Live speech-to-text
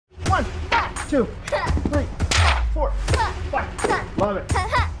2, 3, 4, 5. Love it.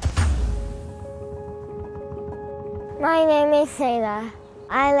 My name is Selah.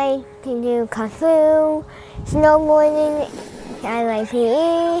 I like to do kung fu, snowboarding, I like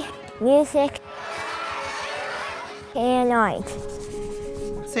PE, music, and art.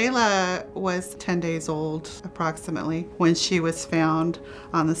 Selah was 10 days old, approximately, when she was found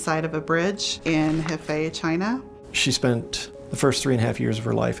on the side of a bridge in Hefei, China. She spent the first 3.5 years of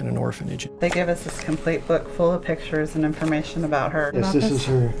her life in an orphanage. They gave us this complete book full of pictures and information about her. Yes, this is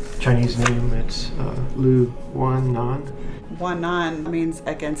her Chinese name. It's Lu Wannan. Wannan means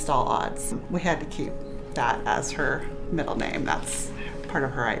against all odds. We had to keep that as her middle name. That's part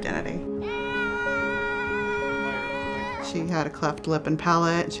of her identity. She had a cleft lip and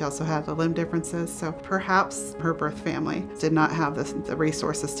palate. She also had the limb differences, so perhaps her birth family did not have the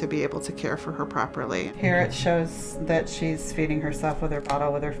resources to be able to care for her properly. Here it shows that she's feeding herself with her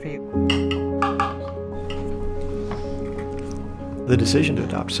bottle with her feet. The decision to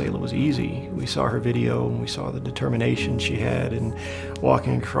adopt Selah was easy. We saw her video and we saw the determination she had in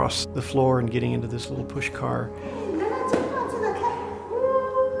walking across the floor and getting into this little push car.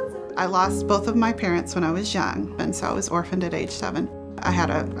 I lost both of my parents when I was young, and so I was orphaned at age 7. I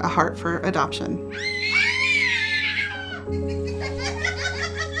had a heart for adoption.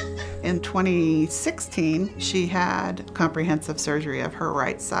 In 2016, she had comprehensive surgery of her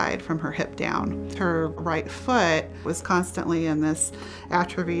right side from her hip down. Her right foot was constantly in this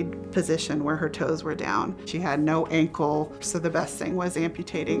atrophied position where her toes were down. She had no ankle, so the best thing was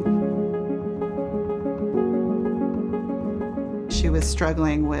amputating. She was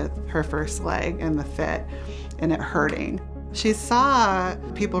struggling with her first leg and the fit, and it hurting. She saw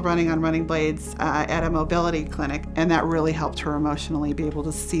people running on running blades at a mobility clinic, and that really helped her emotionally be able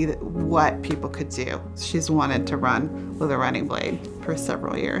to see what people could do. She's wanted to run with a running blade for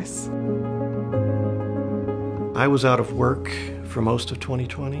several years. I was out of work for most of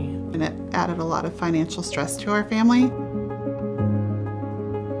 2020. And it added a lot of financial stress to our family.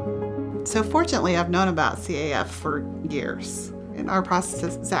 So fortunately, I've known about CAF for years. And our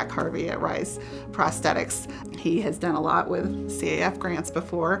prosthetist, Zach Harvey at Rise Prosthetics, he has done a lot with CAF grants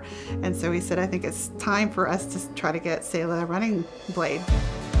before, and so he said, I think it's time for us to try to get Selah a running blade.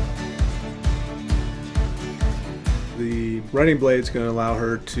 The running blade is going to allow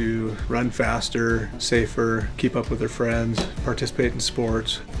her to run faster, safer, keep up with her friends, participate in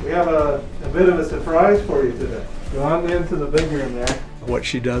sports. We have a bit of a surprise for you today. Go on into the big room there. What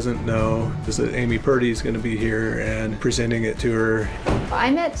she doesn't know is that Amy Purdy is going to be here and presenting it to her. I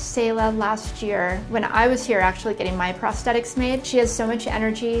met Selah last year when I was here actually getting my prosthetics made. She has so much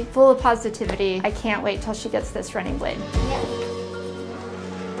energy, full of positivity. I can't wait till she gets this running blade.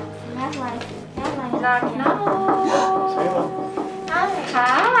 Knock, knock.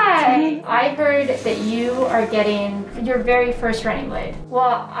 Hi. I heard that you are getting your very first running blade.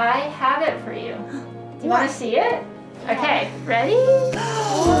 Well, I have it for you. Do you want to see it? Okay, ready?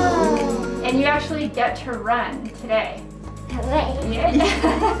 And you actually get to run today. Yeah.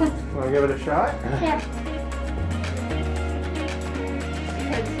 Want to give it a shot? Yeah.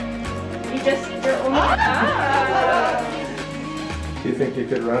 You're only... Do you think you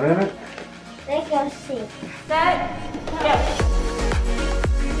could run in it? Let's go see. Set, go.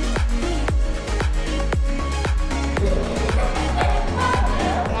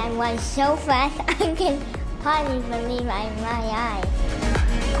 I run so fast I can hardly believe my eyes.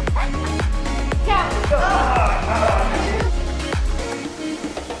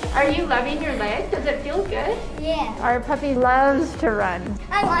 Are you loving your leg? Does it feel good? Yeah. Our puppy loves to run.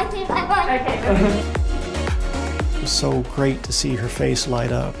 I want to. Okay. It was so great to see her face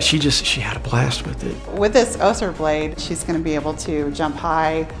light up. She had a blast with it. With this Össur blade, she's going to be able to jump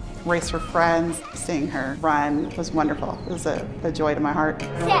high, race her friends. Seeing her run was wonderful. It was a joy to my heart.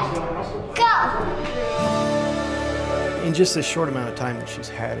 Set, go! In just this short amount of time that she's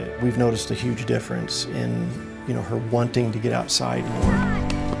had it, we've noticed a huge difference in, her wanting to get outside more.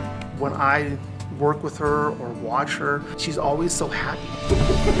 When I work with her or watch her, she's always so happy.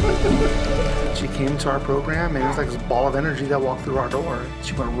 She came to our program and it was like this ball of energy that walked through our door.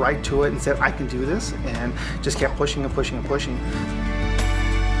 She went right to it and said, I can do this, and just kept pushing and pushing and pushing.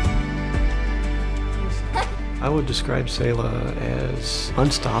 I would describe Selah as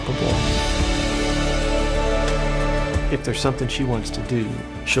unstoppable. If there's something she wants to do,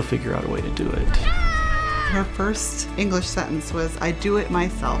 she'll figure out a way to do it. Her first English sentence was, I do it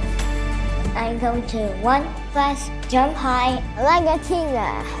myself. I go to 1 class, jump high, like a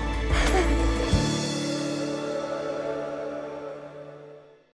singer.